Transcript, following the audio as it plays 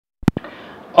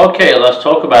Okay, let's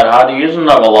talk about how to use a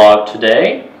Novolog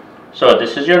today. So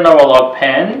this is your Novolog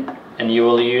pen, and you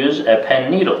will use a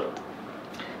pen needle.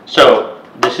 So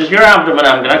this is your abdomen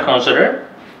I'm going to consider,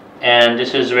 and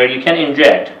this is where you can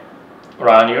inject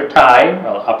around your thigh,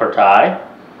 well, upper thigh,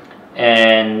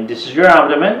 and this is your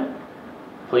abdomen.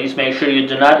 Please make sure you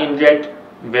do not inject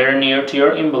very near to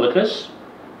your umbilicus,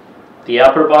 the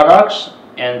upper buttocks,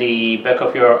 and the back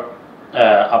of your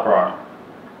upper arm.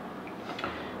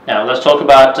 Now let's talk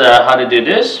about how to do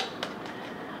this.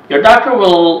 Your doctor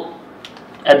will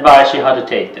advise you how to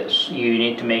take this. You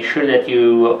need to make sure that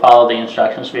you follow the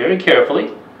instructions very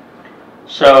carefully.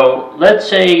 So let's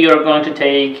say you're going to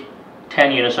take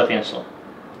 10 units of insulin.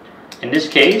 In this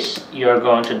case, you're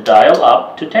going to dial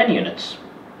up to 10 units.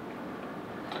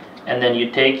 And then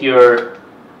you take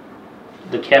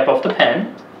the cap of the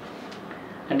pen,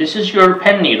 and this is your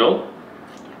pen needle.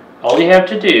 All you have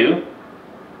to do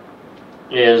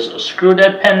is screw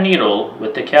that pen needle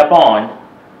with the cap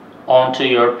onto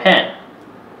your pen.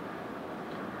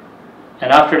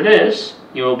 And after this,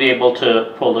 you will be able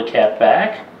to pull the cap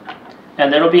back,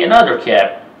 and there will be another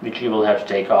cap which you will have to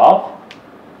take off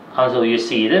until you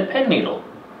see the pen needle.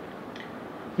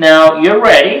 Now you're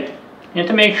ready. You need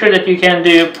to make sure that you can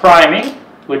do priming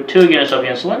with 2 units of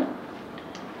insulin.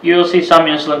 You will see some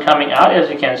insulin coming out, as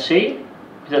you can see.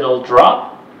 It'll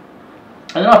drop.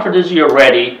 And then after this, you're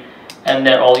ready. And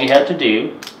then all you have to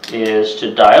do is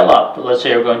to dial up. Let's say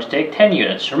you're going to take 10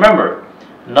 units. Remember,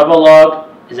 Novolog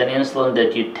is an insulin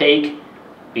that you take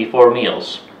before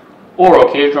meals, or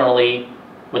occasionally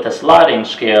with a sliding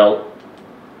scale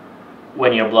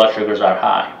when your blood sugars are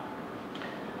high.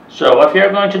 So what you're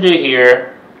going to do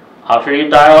here, after you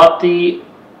dial up the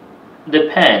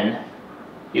pen,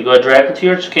 you go directly to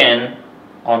your skin,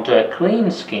 onto a clean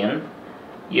skin.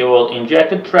 You will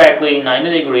inject it directly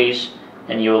 90 degrees,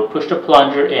 and you will push the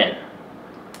plunger in.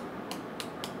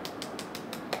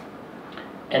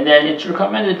 And then it's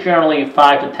recommended generally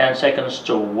 5 to 10 seconds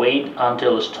to wait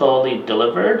until it's totally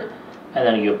delivered, and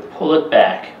then you pull it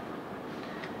back.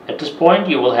 At this point,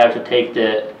 you will have to take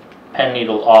the pen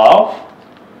needle off,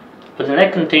 put it in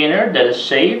a container that is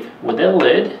safe with a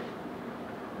lid,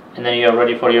 and then you're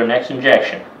ready for your next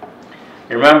injection.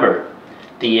 Remember,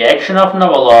 the action of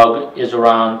Novolog is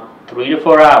around 3 to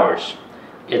 4 hours.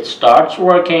 It starts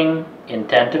working in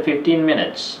 10 to 15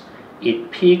 minutes.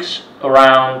 It peaks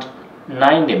around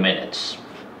 90 minutes.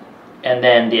 And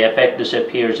then the effect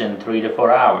disappears in 3 to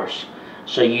 4 hours.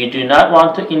 So you do not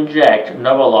want to inject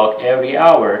Novolog every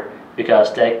hour,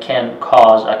 because that can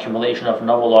cause accumulation of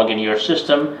Novolog in your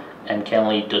system and can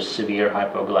lead to severe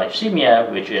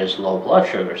hypoglycemia, which is low blood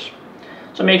sugars.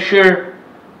 So make sure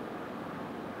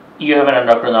you have an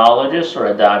endocrinologist or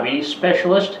a diabetes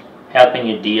specialist helping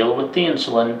you deal with the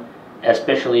insulin,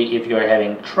 especially if you're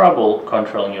having trouble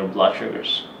controlling your blood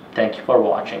sugars. Thank you for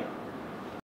watching.